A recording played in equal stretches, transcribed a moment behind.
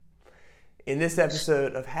In this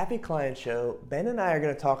episode of Happy Client Show, Ben and I are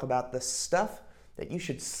going to talk about the stuff that you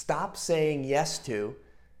should stop saying yes to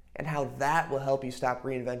and how that will help you stop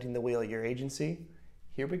reinventing the wheel at your agency.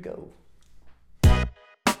 Here we go.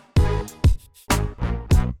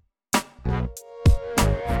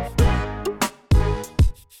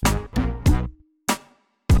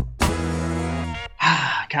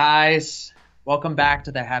 Guys, welcome back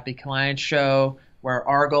to the Happy Client Show, where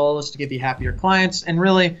our goal is to give you happier clients, and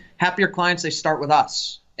really happier clients, they start with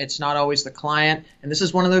us. It's not always the client, and this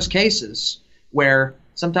is one of those cases where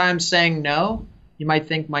sometimes saying no, you might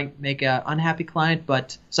think might make an unhappy client,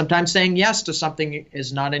 but sometimes saying yes to something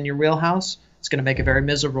is not in your wheelhouse. It's going to make a very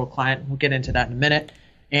miserable client. We'll get into that in a minute.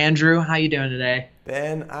 Andrew, how you doing today?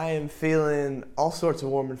 Ben, I am feeling all sorts of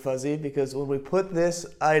warm and fuzzy because when we put this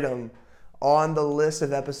item on the list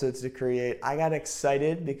of episodes to create, I got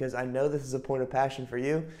excited because I know this is a point of passion for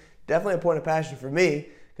you. Definitely a point of passion for me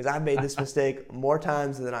because I've made this mistake more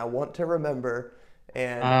times than I want to remember.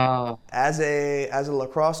 And as a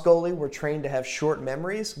lacrosse goalie, we're trained to have short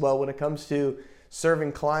memories. Well, when it comes to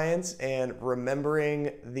serving clients and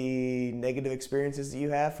remembering the negative experiences that you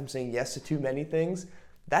have from saying yes to too many things,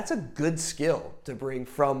 that's a good skill to bring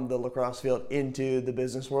from the lacrosse field into the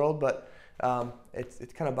business world. But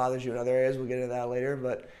it kind of bothers you in other areas. We'll get into that later,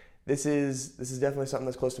 but this is definitely something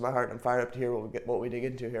that's close to my heart, and I'm fired up to hear what we dig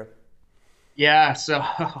into here. Yeah, so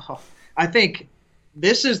I think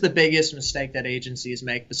this is the biggest mistake that agencies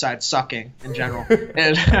make, besides sucking in general,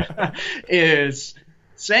 is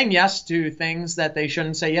saying yes to things that they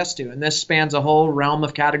shouldn't say yes to, and this spans a whole realm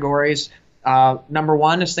of categories. Number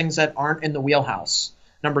one is things that aren't in the wheelhouse.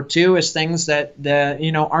 Number two is things that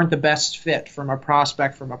aren't the best fit from a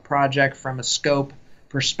prospect, from a project, from a scope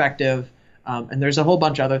perspective. And there's a whole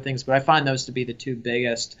bunch of other things, but I find those to be the two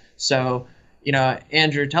biggest. So,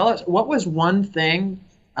 Andrew, tell us, what was one thing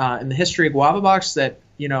in the history of Guava Box that,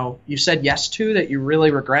 you said yes to that you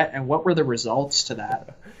really regret, and what were the results to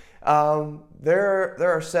that? There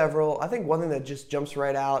are several. I think one thing that just jumps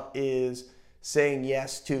right out is saying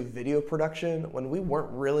yes to video production when we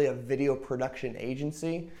weren't really a video production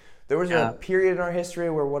agency. There was a period in our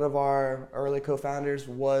history where one of our early co-founders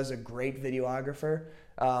was a great videographer,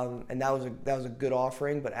 and that was a good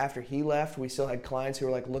offering. But after he left, we still had clients who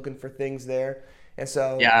were like looking for things there. And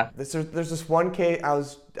so there's this one case.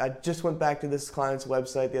 I just went back to this client's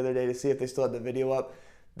website the other day to see if they still had the video up.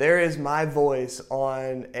 There is my voice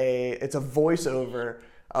on it's a voiceover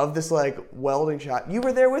of this like welding shot. You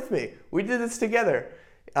were there with me. We did this together.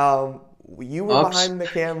 You were behind the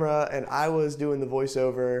camera and I was doing the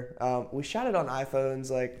voiceover. We shot it on iPhones.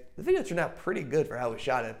 Like the video turned out pretty good for how we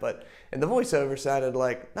shot it, and the voiceover sounded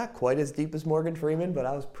like not quite as deep as Morgan Freeman, but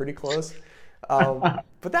I was pretty close.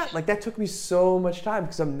 But that took me so much time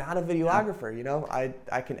because I'm not a videographer.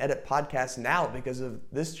 I can edit podcasts now because of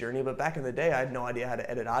this journey, but back in the day I had no idea how to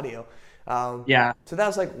edit audio. So that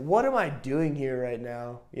was like, what am I doing here right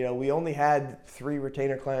now? We only had 3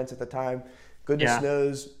 retainer clients at the time. Goodness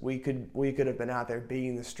knows we could have been out there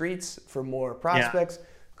beating the streets for more prospects.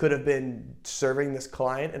 Could have been serving this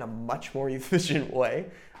client in a much more efficient way.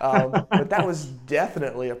 But that was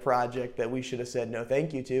definitely a project that we should have said no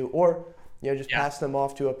thank you to, or just pass them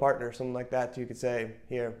off to a partner, something like that. You could say,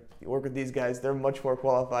 here, you work with these guys. They're much more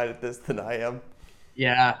qualified at this than I am.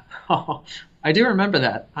 Yeah. I do remember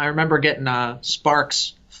that. I remember getting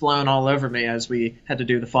sparks flown all over me as we had to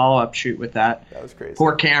do the follow-up shoot with that. That was crazy.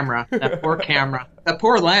 Poor camera. That poor camera. That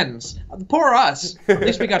poor lens. Poor us. At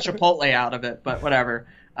least we got Chipotle out of it, but whatever.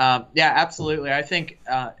 Absolutely. I think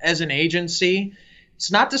as an agency,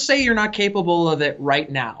 it's not to say you're not capable of it right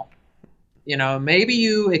now. Maybe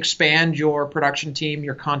you expand your production team,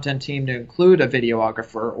 your content team to include a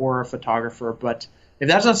videographer or a photographer, but if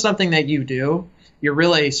that's not something that you do,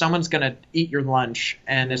 someone's going to eat your lunch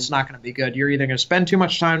and it's not going to be good. You're either going to spend too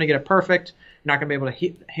much time to get it perfect, you're not going to be able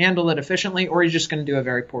to handle it efficiently, or you're just going to do a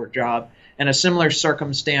very poor job. And a similar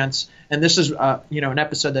circumstance, and this is an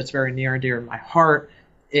episode that's very near and dear to my heart,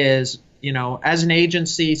 is as an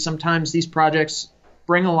agency, sometimes these projects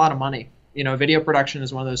bring a lot of money. Video production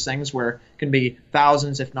is one of those things where it can be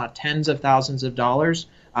thousands, if not tens of thousands of dollars.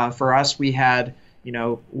 For us, we're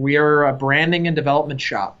a branding and development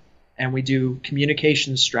shop, and we do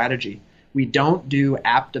communication strategy. We don't do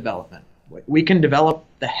app development. We can develop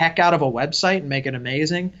the heck out of a website and make it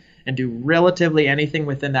amazing and do relatively anything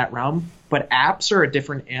within that realm, but apps are a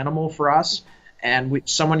different animal for us. And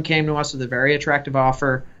someone came to us with a very attractive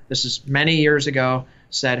offer. This is many years ago.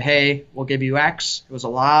 Said, hey, we'll give you X. It was a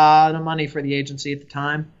lot of money for the agency at the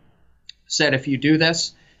time. Said, if you do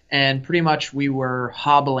this, and pretty much we were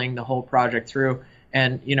hobbling the whole project through.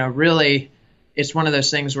 And, really, it's one of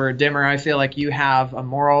those things where, Dimmer, I feel like you have a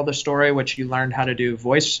moral of the story, which you learned how to do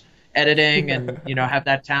voice editing and, have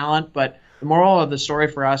that talent. But the moral of the story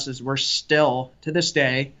for us is we're still, to this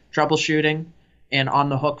day, troubleshooting and on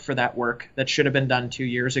the hook for that work that should have been done 2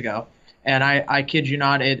 years ago. And I kid you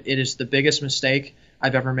not, it is the biggest mistake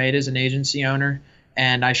I've ever made as an agency owner.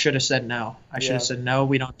 And I should have said no. I should have said, no,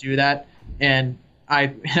 we don't do that. And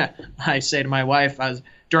I say to my wife,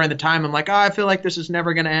 during the time, I'm like, oh, I feel like this is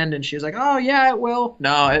never going to end. And she's like, oh, yeah, it will.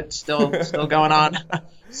 No, it's still going on.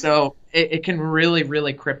 So it can really,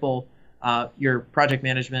 really cripple your project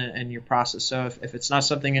management and your process. So if it's not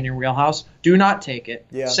something in your wheelhouse, do not take it.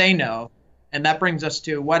 Yeah. Say no. And that brings us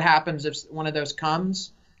to what happens if one of those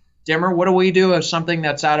comes. Dimmer, what do we do if something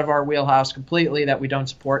that's out of our wheelhouse completely that we don't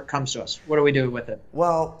support comes to us? What do we do with it?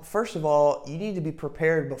 Well, first of all, you need to be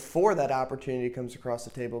prepared before that opportunity comes across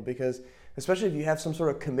the table, because especially if you have some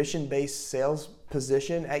sort of commission-based sales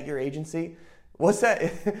position at your agency, what's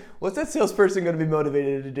that salesperson going to be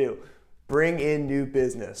motivated to do? Bring in new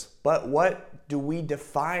business. But what do we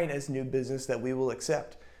define as new business that we will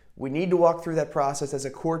accept? We need to walk through that process as a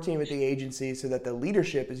core team at the agency so that the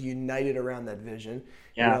leadership is united around that vision.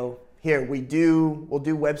 Yeah. Here we'll do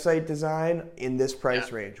website design in this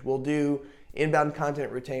price range. We'll do inbound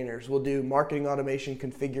content retainers. We'll do marketing automation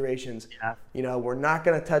configurations. Yeah. We're not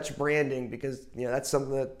going to touch branding because that's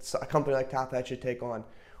something that a company like Top Hat should take on.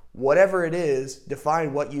 Whatever it is,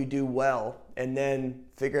 define what you do well, and then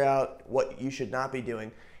figure out what you should not be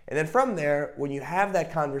doing. And then from there, when you have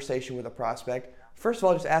that conversation with a prospect, first of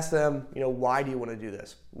all, just ask them, why do you want to do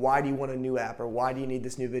this? Why do you want a new app, or why do you need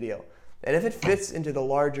this new video? And if it fits into the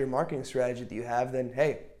larger marketing strategy that you have, then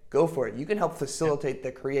hey, go for it. You can help facilitate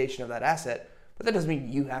the creation of that asset, but that doesn't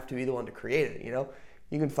mean you have to be the one to create it.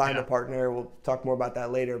 You can find a partner. We'll talk more about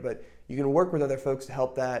that later, but you can work with other folks to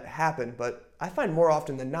help that happen. But I find more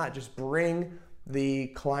often than not, just bring the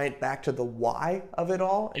client back to the why of it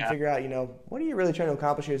all and figure out, what are you really trying to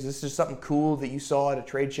accomplish here? Is this just something cool that you saw at a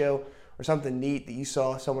trade show, or something neat that you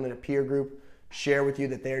saw someone in a peer group share with you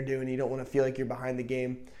that they're doing? You don't want to feel like you're behind the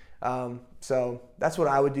game. So that's what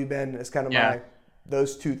I would do, Ben. It's kind of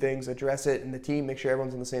those two things: address it in the team, make sure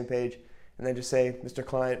everyone's on the same page, and then just say, Mr.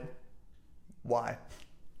 Client, why?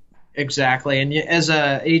 Exactly. And as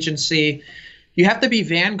an agency, you have to be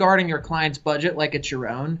vanguarding your client's budget like it's your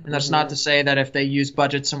own. And that's not to say that if they use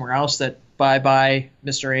budget somewhere else that bye,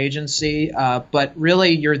 Mr. Agency. But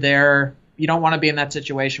really, you're there. You don't want to be in that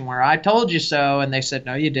situation where I told you so and they said,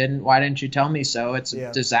 no, you didn't. Why didn't you tell me so? It's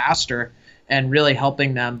a disaster, and really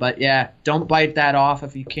helping them. But don't bite that off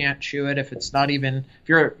if you can't chew it. If it's not even, if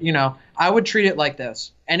you're, I would treat it like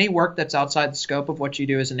this. Any work that's outside the scope of what you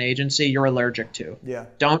do as an agency, you're allergic to. Yeah.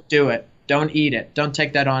 Don't do it. Don't eat it. Don't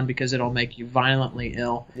take that on because it'll make you violently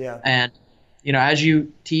ill. Yeah. And, as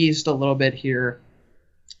you teased a little bit here,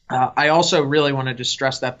 I also really wanted to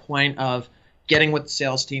stress that point of getting with the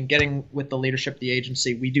sales team, getting with the leadership of the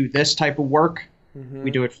agency. We do this type of work. Mm-hmm.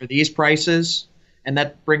 We do it for these prices. And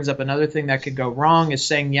that brings up another thing that could go wrong, is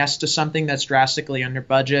saying yes to something that's drastically under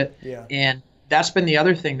budget. Yeah. And that's been the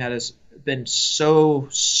other thing that has been so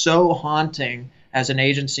haunting as an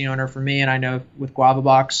agency owner for me. And I know with Guava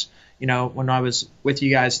Box, when I was with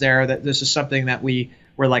you guys there, that this is something that we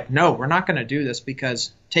were like, no, we're not going to do this,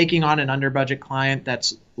 because taking on an under budget client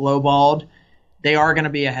that's lowballed, they are going to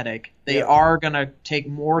be a headache. They are going to take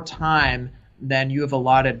more time than you have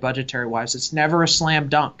allotted budgetary wise. It's never a slam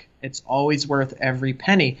dunk. It's always worth every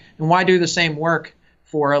penny. And why do the same work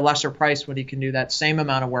for a lesser price when you can do that same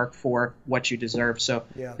amount of work for what you deserve? So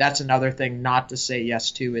that's another thing not to say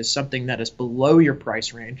yes to, is something that is below your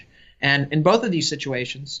price range. And in both of these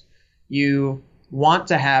situations, you want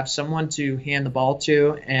to have someone to hand the ball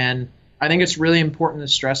to. And I think it's really important to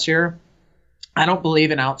stress here, I don't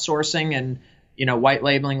believe in outsourcing and white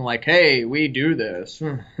labeling like, hey, we do this,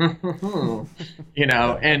 and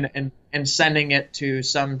sending it to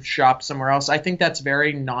some shop somewhere else. I think that's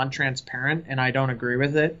very non-transparent, and I don't agree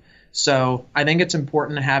with it. So I think it's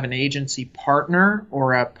important to have an agency partner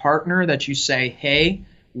or a partner that you say, hey,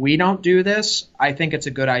 we don't do this. I think it's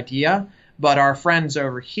a good idea, but our friends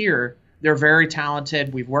over here, they're very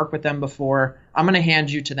talented. We've worked with them before. I'm going to hand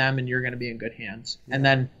you to them, and you're going to be in good hands. Yeah. And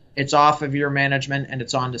then it's off of your management and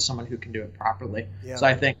it's on to someone who can do it properly. Yeah. So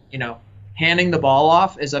I think, handing the ball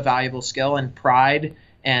off is a valuable skill, and pride.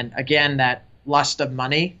 And again, that lust of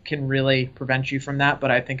money can really prevent you from that.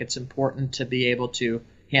 But I think it's important to be able to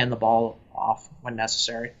hand the ball off when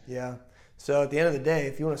necessary. Yeah. So at the end of the day,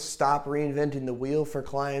 if you want to stop reinventing the wheel for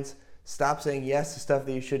clients, stop saying yes to stuff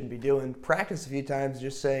that you shouldn't be doing. Practice a few times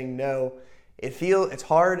just saying no. It's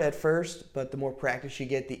hard at first, but the more practice you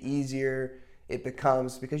get, the easier it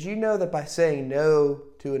becomes, because you know that by saying no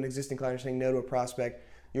to an existing client or saying no to a prospect,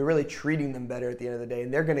 you're really treating them better at the end of the day,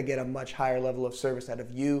 and they're going to get a much higher level of service out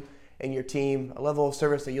of you and your team, a level of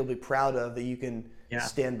service that you'll be proud of, that you can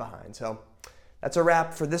stand behind. So that's a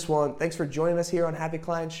wrap for this one. Thanks for joining us here on Happy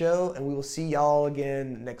Client Show, and we will see y'all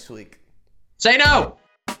again next week. Say no!